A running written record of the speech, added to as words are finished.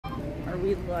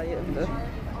we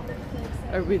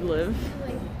live.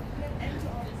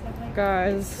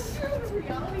 Guys.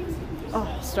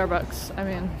 Oh, Starbucks. I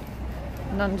mean,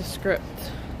 nondescript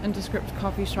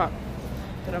coffee shop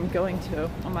that I'm going to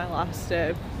on my last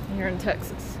day here in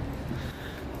Texas.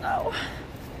 No.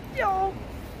 Yo.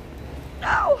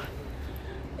 No.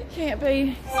 It can't be.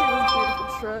 See this beautiful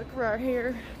truck right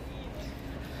here.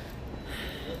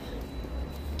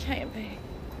 Can't be.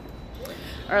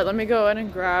 Alright, let me go in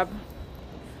and grab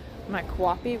my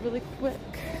coffee really quick.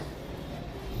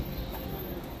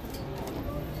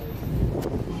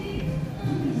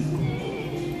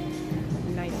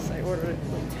 Nice, I ordered it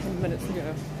like 10 minutes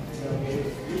ago.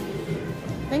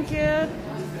 Thank you.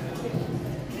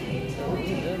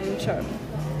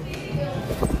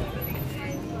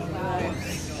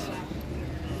 Nice.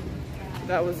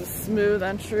 That was a smooth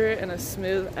entry and a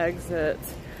smooth exit.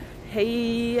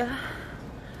 Hey,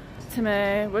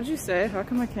 Timmy, what'd you say? How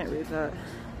come I can't read that?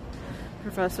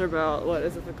 Professor about, what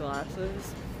is it, the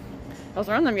glasses? I was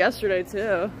wearing them yesterday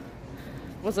too.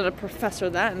 Wasn't a professor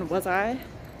then, was I?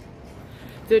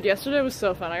 Dude, yesterday was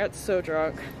so fun. I got so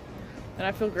drunk. And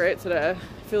I feel great today. I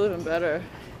feel even better.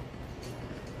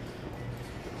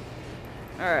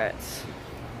 Alright.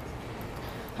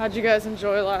 How'd you guys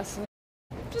enjoy last night?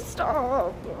 Just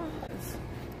stop.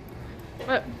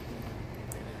 But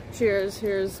cheers.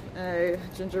 Here's a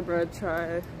gingerbread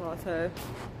chai latte.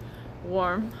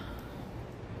 Warm.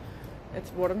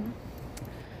 It's warm.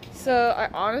 So I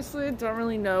honestly don't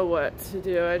really know what to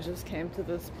do. I just came to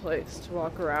this place to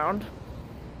walk around.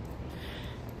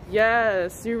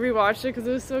 Yes, you rewatched it because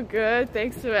it was so good.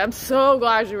 Thanks to it. I'm so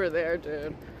glad you were there,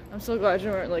 dude. I'm so glad you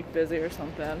weren't like busy or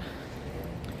something.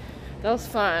 That was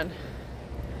fun.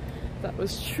 That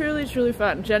was truly, truly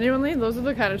fun. Genuinely, those are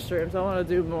the kind of streams I want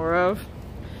to do more of.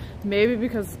 Maybe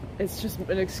because it's just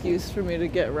an excuse for me to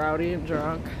get rowdy and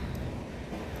drunk.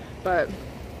 But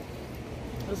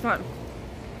it was fun.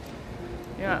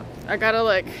 Yeah, I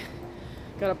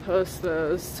gotta post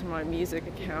those to my music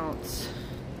accounts.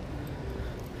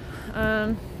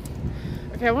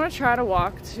 Okay, I want to try to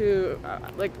walk to,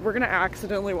 we're gonna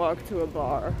accidentally walk to a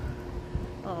bar.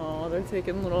 Oh, they're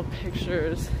taking little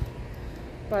pictures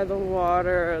by the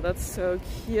water. That's so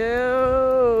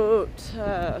cute.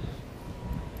 I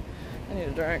need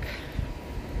a drink.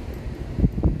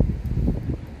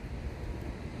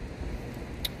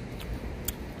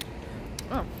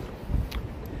 Oh.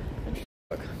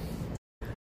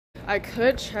 I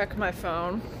could check my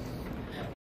phone.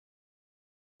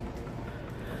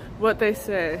 What they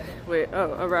say. Wait,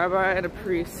 oh, a rabbi and a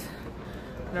priest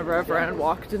and a reverend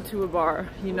walked into a bar.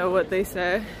 You know what they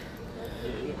say?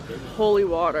 Holy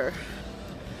water.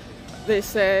 They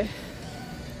say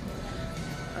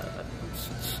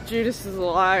Judas is a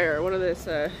liar. What do they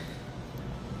say?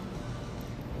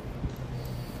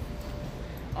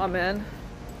 Amen.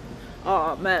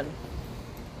 Amen.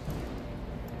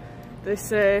 They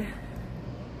say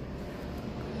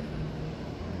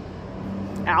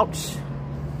ouch.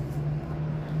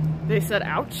 They said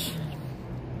ouch.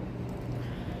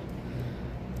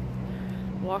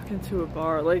 Walk into a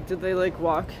bar. Like, did they like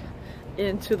walk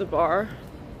into the bar?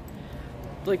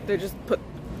 Like they just put,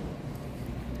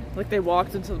 like they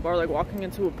walked into the bar like walking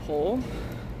into a pole?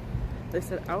 They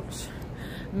said ouch.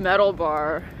 Metal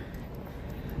bar.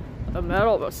 A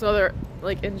metal bar. So they're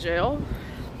like in jail?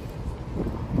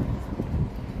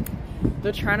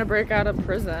 They're trying to break out of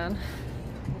prison.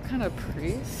 What kind of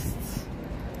priests?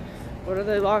 What are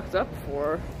they locked up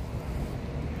for?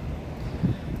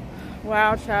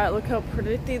 Wow, chat, look how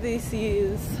pretty this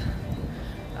is.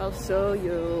 I'll show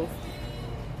you.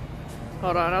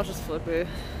 Hold on, I'll just flip it.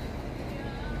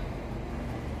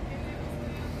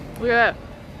 Look at that.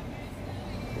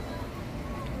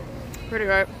 Pretty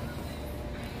great.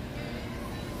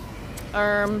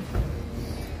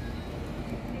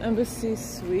 Embassy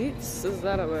Suites, is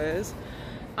that a ways?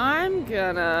 I'm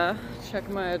gonna check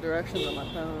my directions on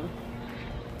my phone.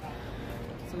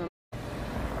 So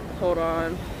hold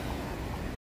on.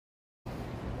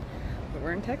 But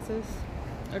we're in Texas.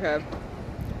 Okay.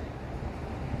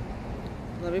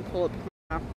 Let me pull up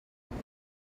my map.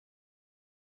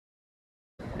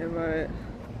 Invite.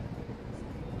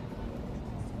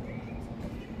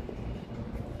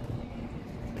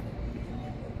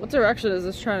 What direction is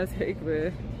this trying to take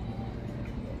me?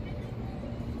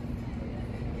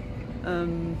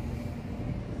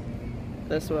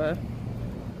 This way.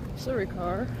 Sorry,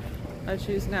 car. I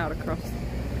choose now to cross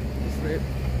the street.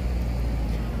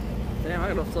 Damn, I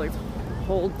gotta have to like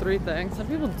hold 3 things. Some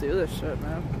people do this shit,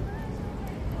 man.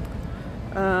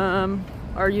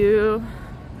 Are you...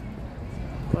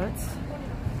 What?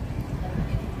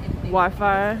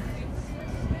 Wi-Fi?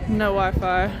 No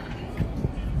Wi-Fi.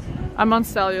 I'm on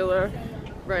cellular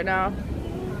right now.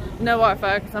 No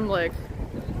Wi-Fi because I'm like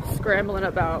scrambling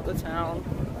about the town.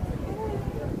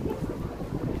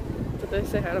 Did they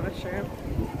say hi to my stream?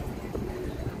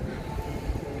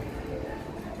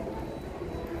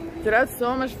 Dude, I had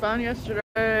so much fun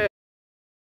yesterday.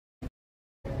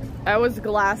 I was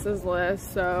glassesless,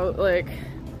 so like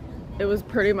it was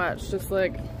pretty much just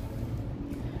like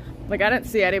I didn't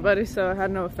see anybody, so it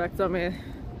had no effect on me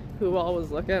who all was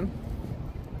looking.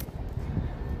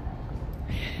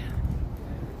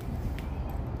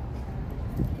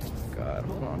 God,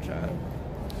 hold on, chat.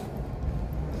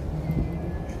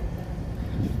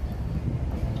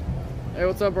 Hey,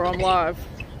 what's up, bro? I'm live.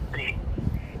 Hey,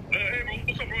 bro,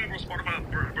 what's up, bro?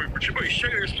 Spotify, bro, you should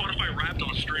get your Spotify Wrapped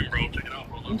on stream, bro. Check it out,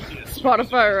 bro. Let's see it.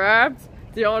 Spotify Wrapped?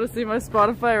 Do y'all want to see my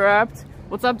Spotify Wrapped?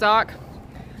 What's up, Doc?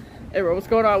 Hey, bro, what's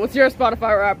going on? What's your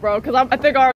Spotify Wrapped, bro? Because I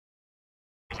think our...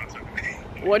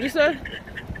 What'd you say?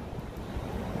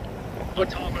 What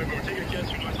top, bro? Take a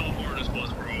guess who my top artist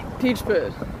was, bro. Peach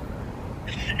Pit.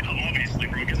 Yeah, obviously,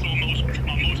 bro. Guess what most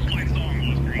played song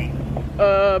was,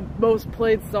 bro. Most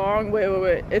played song?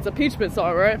 Wait. It's a Peach Pit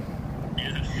song, right?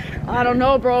 Yes. I don't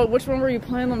know, bro. Which one were you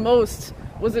playing the most?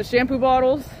 Was it Shampoo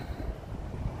Bottles?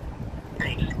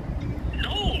 Bro.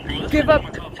 No, bro. That's Give not up, my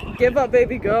top 5. Give Up,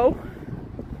 Baby, Go.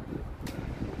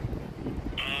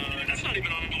 That's not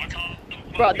even on my top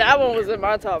 5. Bro, that one was in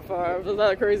my top 5. Was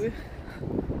that crazy?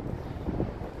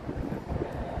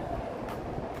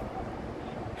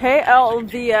 Hey,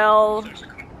 LVL,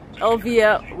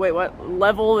 wait, what?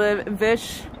 Level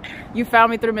Vish. You found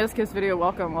me through Miss Kiss video.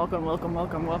 Welcome.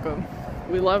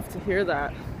 We love to hear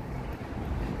that.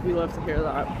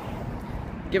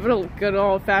 Give it a good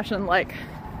old fashioned like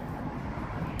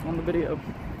on the video.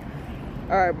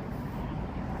 Alright.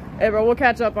 Hey, bro, we'll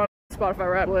catch up on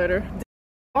Spotify Wrapped later.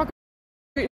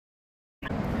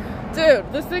 Dude,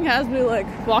 this thing has me like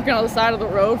walking on the side of the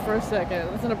road for a second.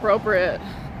 It's inappropriate.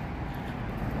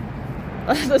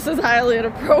 This is highly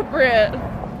inappropriate.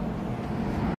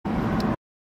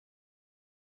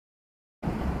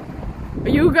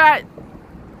 You got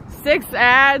 6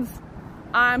 ads.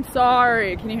 I'm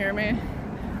sorry. Can you hear me?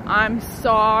 I'm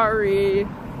sorry.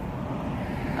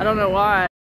 I don't know why.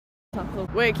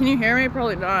 Wait, can you hear me?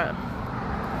 Probably not.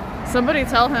 Somebody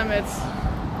tell him it's,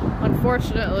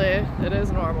 unfortunately, it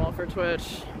is normal for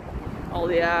Twitch. All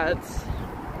the ads.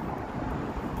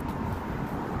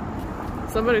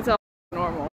 Somebody tell him it's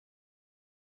normal.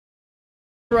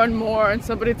 Run more and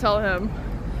somebody tell him,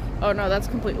 oh no, that's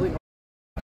completely normal.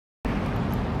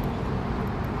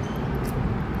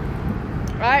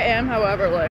 I am, however,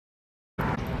 like,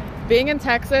 being in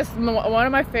Texas, one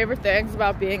of my favorite things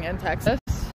about being in Texas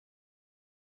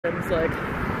is like,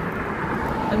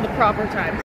 in the proper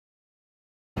time.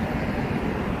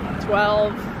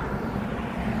 12.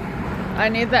 I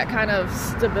need that kind of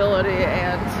stability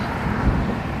and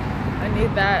I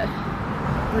need that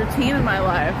routine in my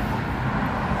life.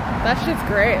 That shit's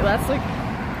great. That's like,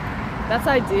 that's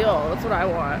ideal. That's what I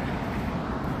want.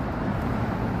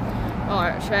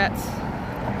 Alright, chats.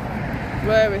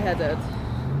 Where are we headed?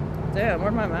 Damn,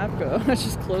 where'd my map go? I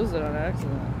just closed it on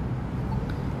accident.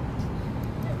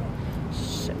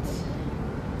 Shit.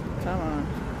 Come on.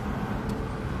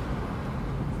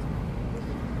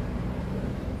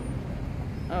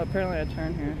 Oh, apparently I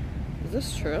turn here. Is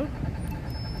this true?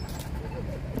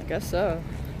 I guess so.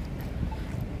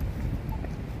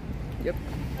 Yep.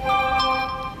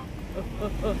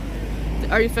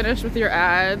 Are you finished with your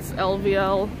ads,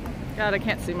 LVL? God, I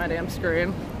can't see my damn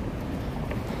screen.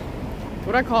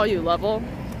 What'd I call you, Level?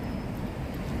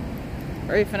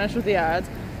 Are you finished with the ads?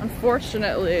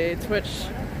 Unfortunately, Twitch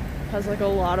has like a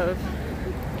lot of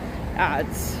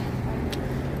ads.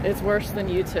 It's worse than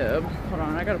YouTube. Hold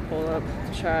on, I gotta pull up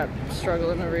the chat.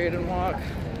 Struggling to read and walk.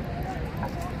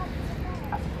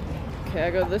 Okay, I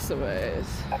go this a ways.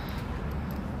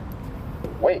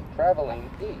 Wait, traveling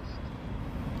east.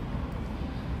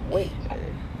 Wait.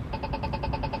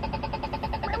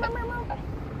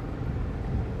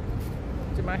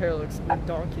 Dude, my hair looks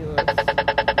donkulous.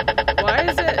 Why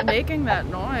is it making that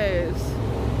noise?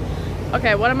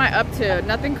 Okay, what am I up to?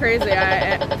 Nothing crazy.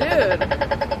 Dude.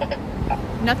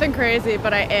 Nothing crazy,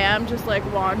 but I am just like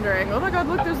wandering. Oh my god,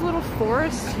 look, there's a little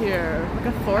forest here. Like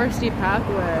a foresty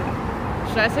pathway.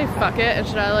 Should I say fuck it and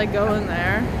should I like go in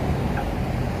there?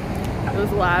 It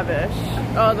was lavish.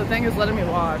 Oh, the thing is letting me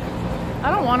walk.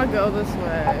 I don't want to go this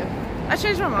way. I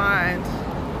changed my mind.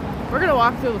 We're gonna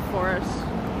walk through the forest.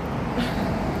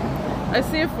 I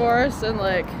see a forest and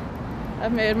like,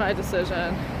 I've made my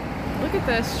decision. Look at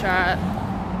this, chat.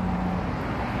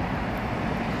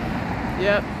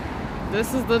 Yep.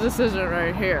 This is the decision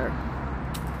right here.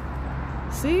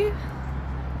 See?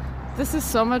 This is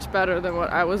so much better than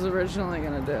what I was originally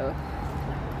gonna do.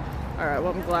 Alright,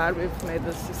 well I'm glad we've made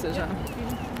this decision.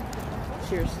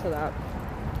 Cheers to that.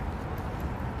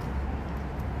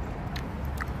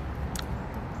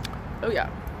 Oh yeah.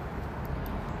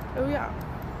 Oh yeah.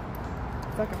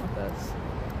 Fucking with this.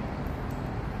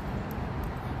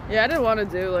 Yeah, I didn't want to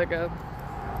do like a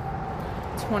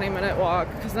 20-minute walk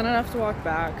because then I'd have to walk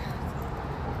back.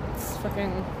 It's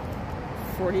fucking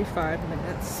 45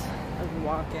 minutes of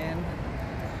walking.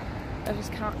 I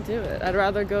just can't do it. I'd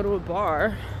rather go to a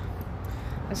bar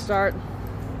and start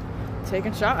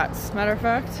taking shots. Matter of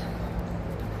fact,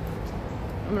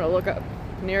 I'm gonna look up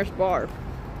nearest bar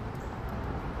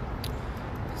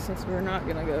since we're not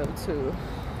gonna go to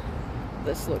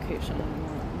this location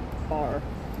anymore. Bar.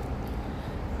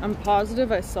 I'm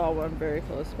positive I saw one very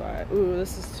close by. Ooh,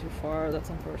 this is too far. That's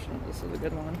unfortunate. This is a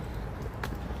good one.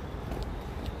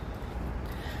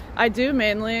 I do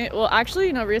mainly, well actually,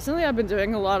 you know, recently I've been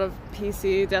doing a lot of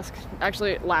PC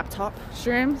actually laptop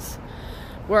streams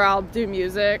where I'll do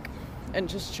music and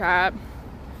just chat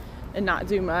and not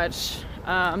do much.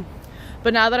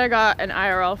 But now that I got an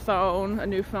IRL phone, a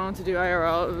new phone to do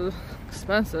IRL, it was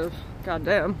expensive,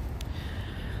 goddamn.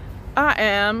 I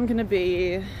am gonna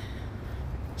be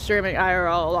streaming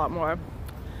IRL a lot more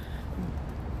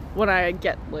when I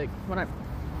get like when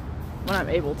I'm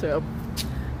able to.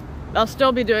 I'll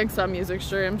still be doing some music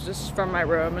streams just from my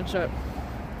room and shit,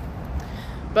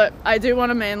 but I do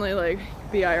want to mainly like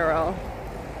be IRL.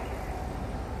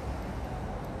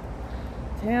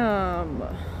 Damn,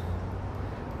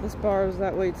 this bar is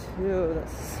that way too. That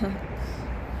sucks.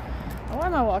 Why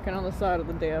am I walking on the side of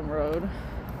the damn road?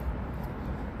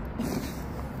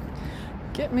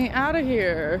 Get me out of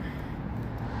here.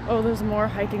 Oh, there's more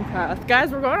hiking path.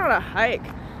 Guys, we're going on a hike.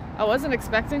 I wasn't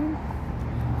expecting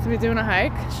to be doing a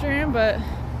hike stream, but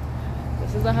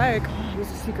this is a hike. Oh, there's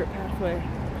a secret pathway.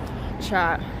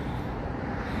 Chat.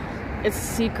 It's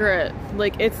secret.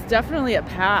 Like, it's definitely a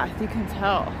path. You can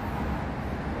tell.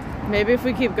 Maybe if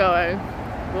we keep going,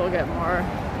 we'll get more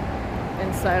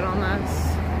insight on this.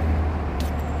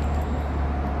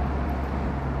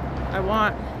 I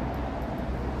want...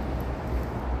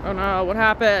 Oh no, what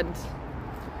happened?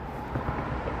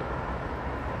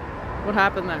 What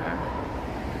happened there?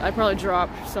 I probably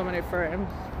dropped so many frames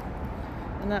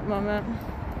in that moment.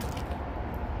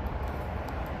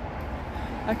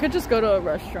 I could just go to a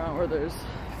restaurant where there's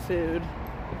food.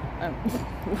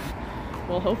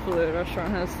 Well, hopefully the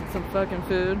restaurant has some fucking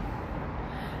food.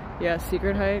 Yeah,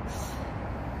 secret hikes.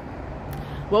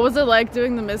 What was it like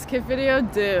doing the Mizkif video?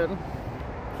 Dude.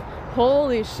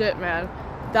 Holy shit, man.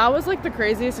 That was like the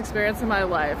craziest experience of my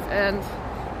life. And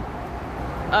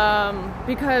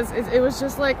because it was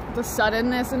just like the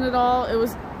suddenness in it all. It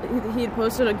was, he'd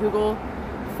posted a Google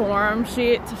form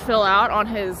sheet to fill out on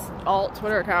his alt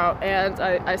Twitter account, and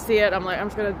I see it. I'm like, I'm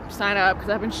just gonna sign up because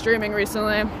I've been streaming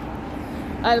recently.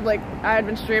 I had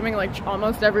been streaming like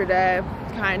almost every day,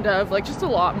 kind of, like just a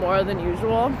lot more than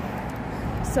usual.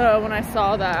 So when I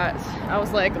saw that, I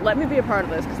was like, let me be a part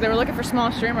of this, because they were looking for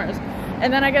small streamers.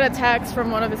 And then I get a text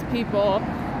from one of his people,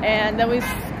 and then we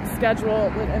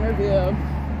scheduled an interview,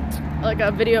 like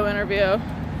a video interview,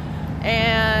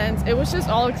 and it was just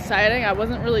all exciting. I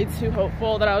wasn't really too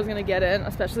hopeful that I was gonna get in,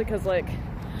 especially because like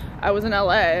I was in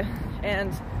LA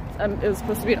and it was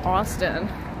supposed to be in Austin,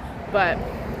 but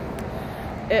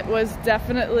it was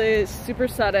definitely super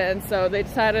sudden, so they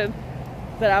decided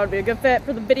that I would be a good fit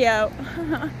for the video.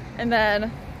 And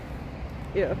then,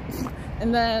 yeah,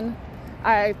 and then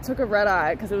I took a red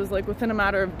eye because it was like within a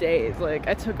matter of days. Like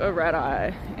I took a red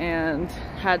eye and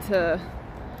had to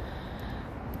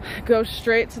go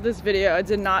straight to this video. I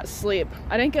did not sleep.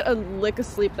 I didn't get a lick of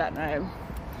sleep that night.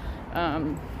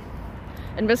 And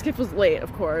Mizkif was late,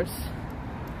 of course.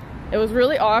 It was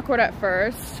really awkward at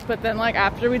first, but then like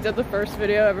after we did the first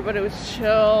video, everybody was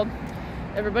chill.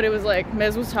 Everybody was like,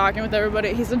 Miz was talking with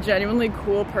everybody. He's a genuinely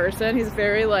cool person. He's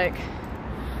very like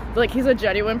he's a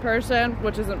genuine person,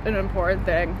 which is an important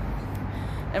thing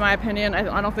in my opinion.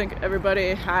 I don't think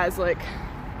everybody has like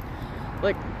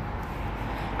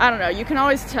I don't know, you can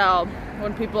always tell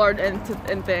when people are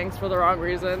in things for the wrong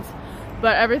reasons,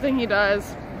 but everything he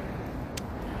does,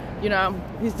 you know,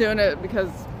 he's doing it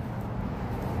because,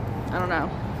 I don't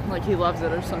know, like he loves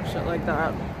it or some shit like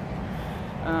that.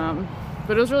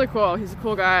 But it was really cool. He's a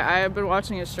cool guy. I have been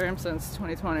watching his stream since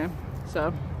 2020,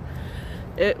 so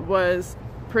it was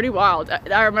pretty wild.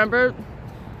 I remember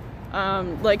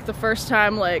like the first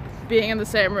time like being in the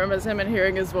same room as him and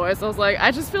hearing his voice, I was like,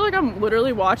 I just feel like I'm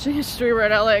literally watching a stream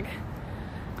right now. Like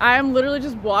I am literally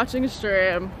just watching a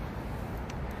stream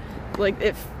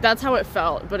Like, that's how it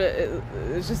felt, but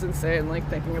it's just insane, like,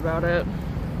 thinking about it.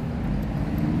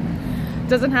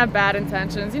 Doesn't have bad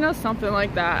intentions, you know, something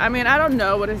like that. I mean, I don't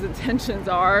know what his intentions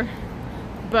are,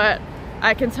 but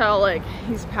I can tell, like,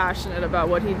 he's passionate about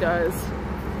what he does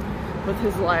with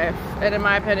his life. And in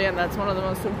my opinion, that's one of the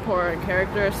most important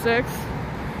characteristics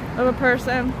of a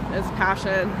person, is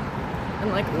passion and,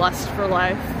 like, lust for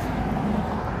life.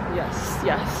 Yes,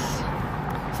 yes.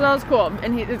 So that was cool,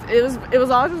 and it was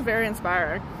all just very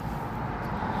inspiring.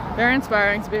 Very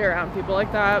inspiring to be around people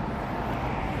like that.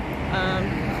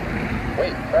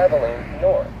 Wait, traveling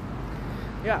north.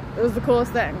 Yeah, it was the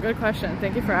coolest thing. Good question.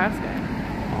 Thank you for asking.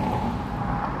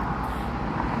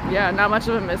 Yeah, not much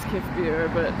of a Miss Kiff viewer,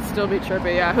 but still be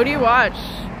trippy. Yeah, who do you watch?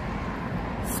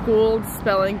 Schooled,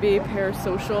 Spelling Bee,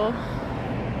 Parasocial.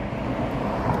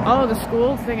 Oh, the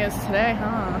school thing is today,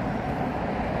 huh?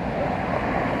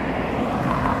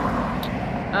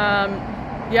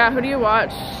 Yeah, who do you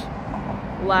watch?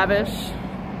 Lavish.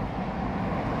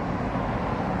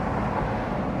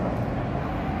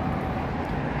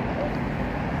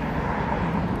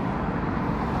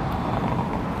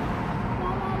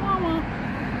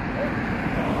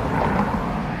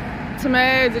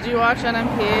 Tomei, did you watch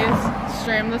NMP's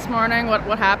stream this morning?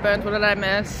 What happened? What did I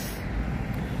miss?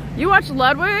 You watched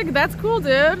Ludwig? That's cool,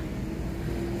 dude.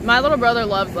 My little brother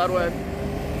loves Ludwig.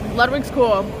 Ludwig's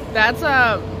cool. That's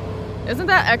isn't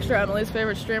that Extra Emily's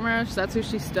favorite streamer? That's who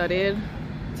she studied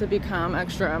to become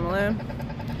Extra Emily.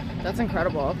 That's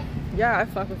incredible. Yeah, I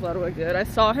fuck with Ludwig, dude. I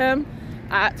saw him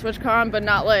at TwitchCon, but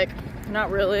not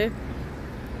really.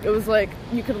 It was like,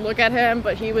 you could look at him,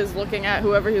 but he was looking at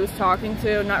whoever he was talking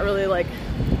to, not really like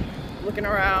looking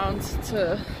around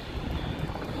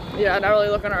not really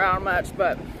looking around much,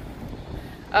 but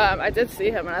I did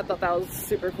see him and I thought that was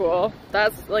super cool.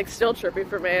 That's like still trippy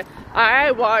for me.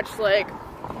 I watched like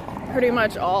pretty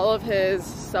much all of his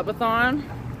subathon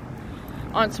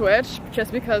on Twitch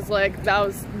just because like that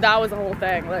was the whole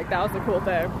thing. Like that was the cool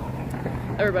thing.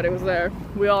 Everybody was there.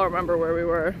 We all remember where we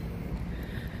were.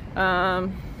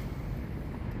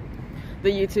 The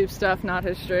YouTube stuff, not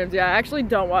his streams. Yeah, I actually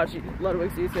don't watch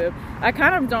Ludwig's YouTube. I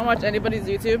kind of don't watch anybody's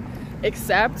YouTube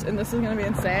except, and this is gonna be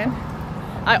insane,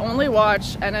 I only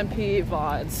watch NMP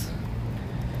VODs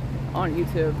on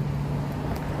YouTube.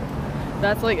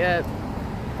 That's like it.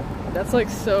 That's like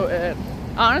so it.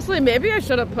 Honestly, maybe I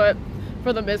should have put,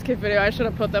 for the Mizkif video, I should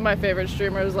have put that my favorite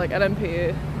streamers like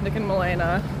NMP, Nick and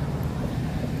Milena.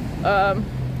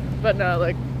 But no,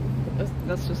 like,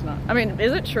 that's just not, I mean,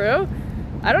 is it true?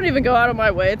 I don't even go out of my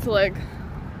way to like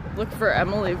look for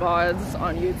Emily VODs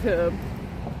on YouTube.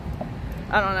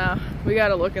 I don't know. We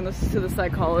gotta look into the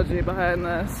psychology behind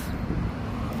this.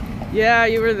 Yeah,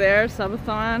 you were there,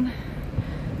 subathon.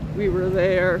 We were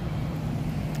there.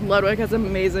 Ludwig has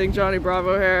amazing Johnny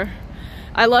Bravo hair.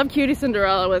 I love Cutie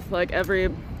Cinderella with like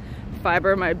every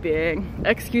fiber of my being.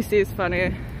 XQC is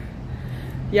funny.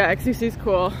 Yeah, XQC is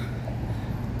cool.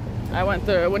 I went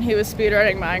through, when he was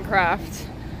speedrunning Minecraft,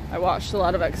 I watched a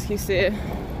lot of XQC,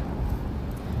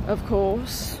 of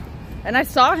course. And I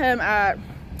saw him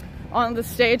on the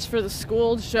stage for the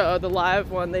school show, the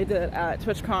live one they did at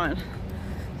TwitchCon.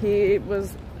 He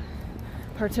was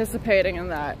participating in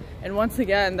that. And once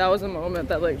again, that was a moment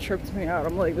that like tripped me out.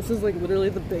 I'm like, this is like literally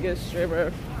the biggest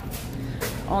streamer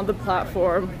on the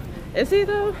platform. Is he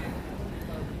though?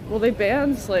 Well, they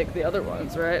banned like the other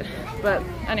ones, right? But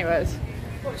anyways,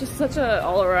 just such a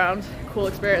all-around cool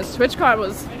experience. TwitchCon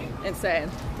was insane.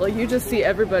 Like, you just see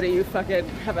everybody you fucking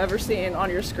have ever seen on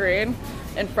your screen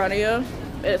in front of you.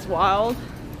 It's wild.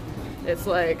 It's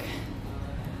like,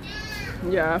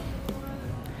 yeah.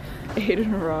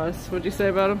 Aiden Ross, what'd you say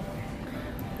about him?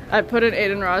 I put in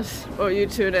Aiden Ross, you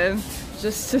tune in,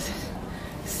 just to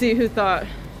see who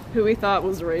we thought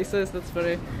was racist. That's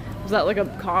funny. Was that like a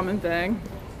common thing?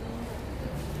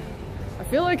 I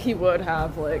feel like he would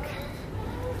have like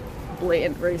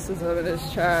blatant racism in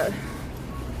his chat,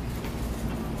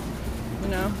 you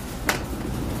know?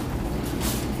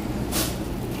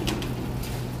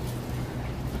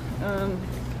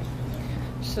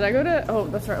 Should I go to, oh,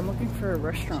 that's right, I'm looking for a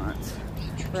restaurant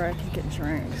where I can get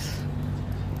drinks.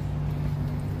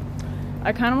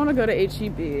 I kind of want to go to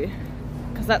HEB,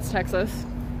 because that's Texas.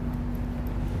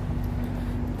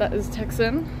 That is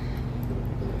Texan.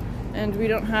 And we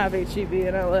don't have HEB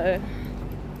in LA.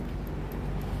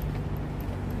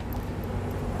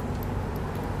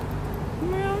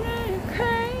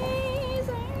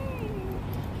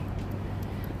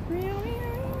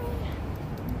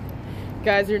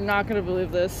 Guys, you're not gonna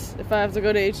believe this. If I have to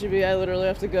go to HEB, I literally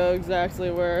have to go exactly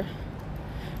where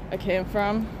I came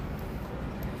from.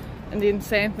 And the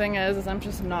insane thing is I'm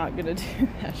just not gonna do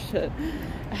that shit.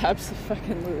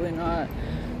 Absolutely not.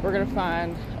 We're gonna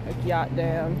find a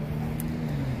goddamn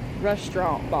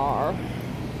restaurant bar.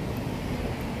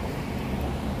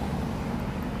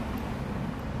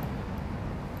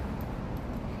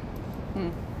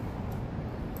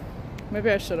 Maybe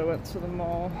I should have went to the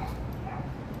mall.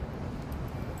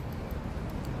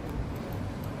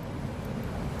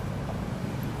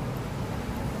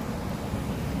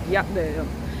 Yeah, damn.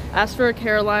 Asked for a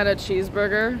Carolina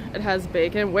cheeseburger. It has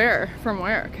bacon. Where? From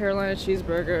where? Carolina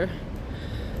cheeseburger.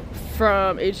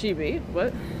 From HEB.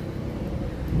 What?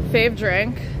 Fave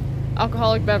drink.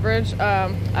 Alcoholic beverage.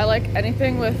 I like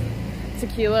anything with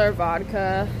tequila or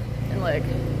vodka and like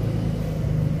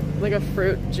a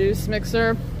fruit juice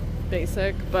mixer.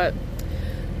 Basic, but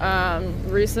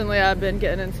recently I've been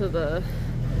getting into the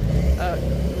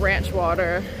ranch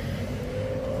water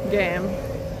game.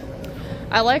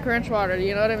 I like ranch water,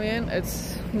 you know what I mean?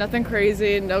 It's nothing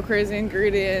crazy, no crazy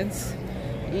ingredients,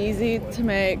 easy to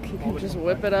make. You can just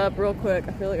whip it up real quick.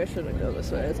 I feel like I shouldn't go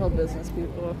this way. It's all business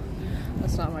people.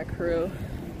 That's not my crew.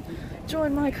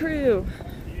 Join my crew.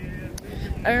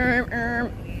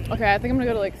 Okay, I think I'm gonna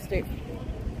go to like State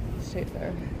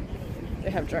Fair. They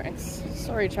have drinks.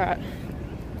 Sorry, chat.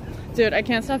 Dude, I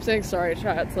can't stop saying sorry,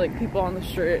 chat. It's like people on the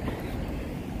street.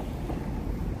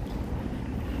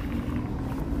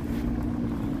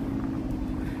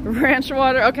 Ranch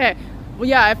water. Okay. Well,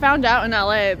 yeah, I found out in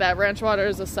LA that ranch water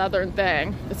is a southern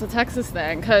thing. It's a Texas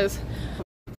thing, because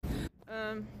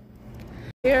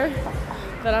here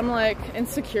that I'm like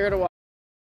insecure to watch.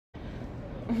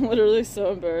 I'm literally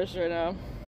so embarrassed right now.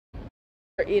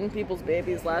 Eating people's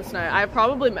babies last night. I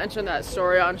probably mentioned that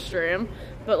story on stream,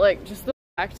 but like just the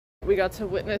fact we got to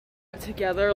witness it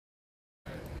together.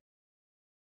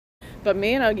 But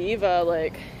me and Agiva,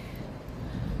 like,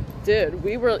 dude,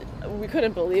 we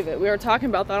couldn't believe it. We were talking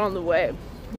about that on the way.